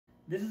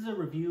This is a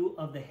review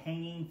of the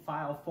hanging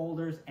file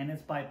folders, and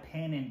it's by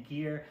Pen and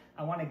Gear.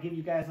 I want to give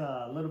you guys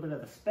a little bit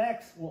of the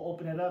specs. We'll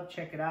open it up,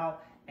 check it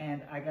out,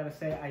 and I gotta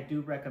say I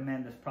do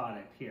recommend this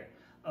product here.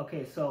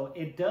 Okay, so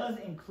it does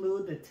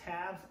include the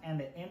tabs and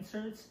the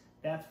inserts.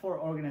 That's for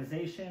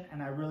organization,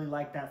 and I really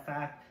like that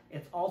fact.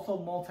 It's also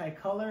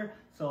multicolor,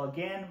 so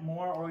again,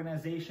 more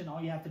organization.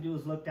 All you have to do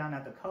is look down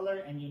at the color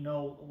and you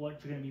know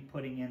what you're gonna be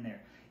putting in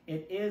there.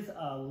 It is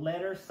a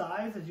letter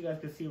size, as you guys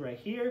can see right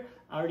here.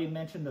 I already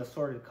mentioned the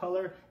assorted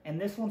color,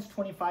 and this one's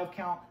 25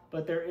 count,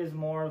 but there is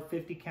more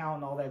 50 count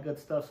and all that good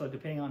stuff. So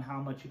depending on how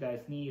much you guys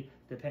need,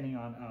 depending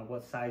on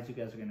what size you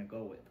guys are gonna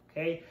go with,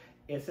 okay?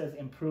 It says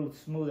improved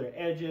smoother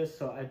edges,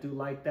 so I do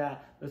like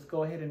that. Let's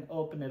go ahead and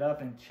open it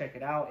up and check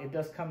it out. It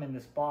does come in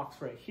this box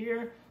right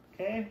here,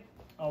 okay?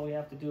 All we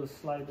have to do is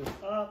slide this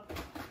up,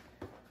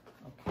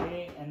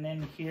 okay? And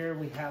then here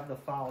we have the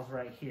files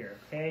right here,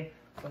 okay?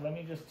 So let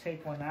me just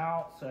take one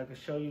out so I can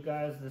show you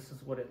guys. This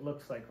is what it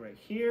looks like right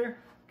here,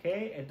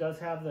 okay? It does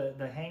have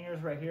the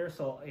hangers right here,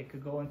 so it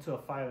could go into a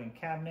filing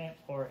cabinet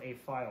or a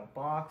file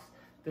box.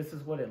 This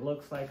is what it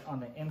looks like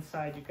on the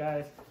inside, you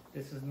guys.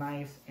 This is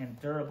nice and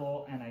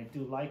durable, and I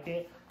do like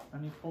it.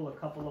 Let me pull a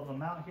couple of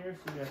them out here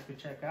so you guys can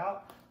check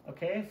out.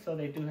 Okay, so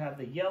they do have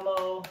the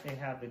yellow, they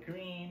have the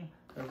green,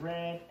 the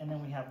red, and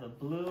then we have the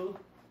blue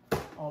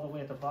all the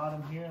way at the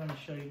bottom here. Let me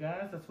show you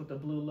guys. That's what the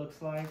blue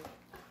looks like.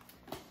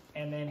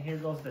 And then here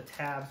goes the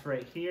tabs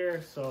right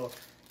here. So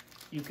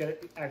you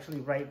could actually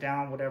write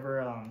down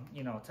whatever,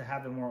 you know, to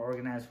have it more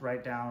organized,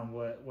 write down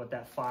what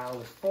that file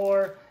is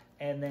for.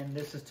 And then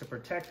this is to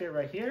protect it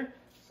right here.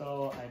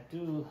 So I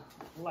do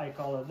like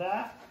all of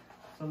that.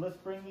 So let's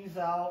bring these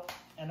out,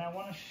 and I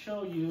want to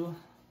show you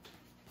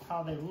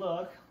how they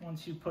look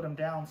once you put them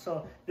down.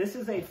 So this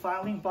is a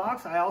filing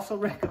box. I also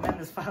recommend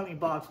this filing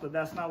box, but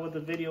that's not what the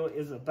video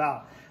is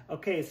about.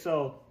 Okay,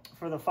 so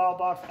for the file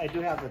box, I do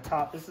have the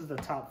top. This is the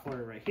top for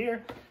it right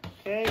here.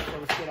 Okay, so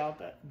let's get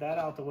out that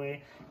out the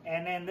way.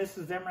 And then this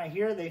is them right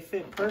here. They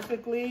fit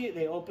perfectly.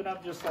 They open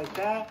up just like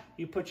that.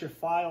 You put your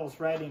files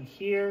right in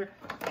here.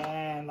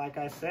 And like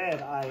I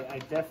said, I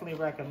definitely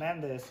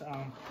recommend this.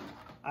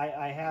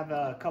 I have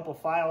a couple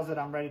files that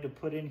I'm ready to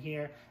put in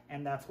here,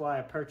 and that's why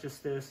I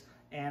purchased this.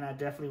 And I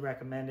definitely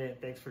recommend it.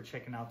 Thanks for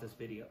checking out this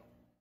video.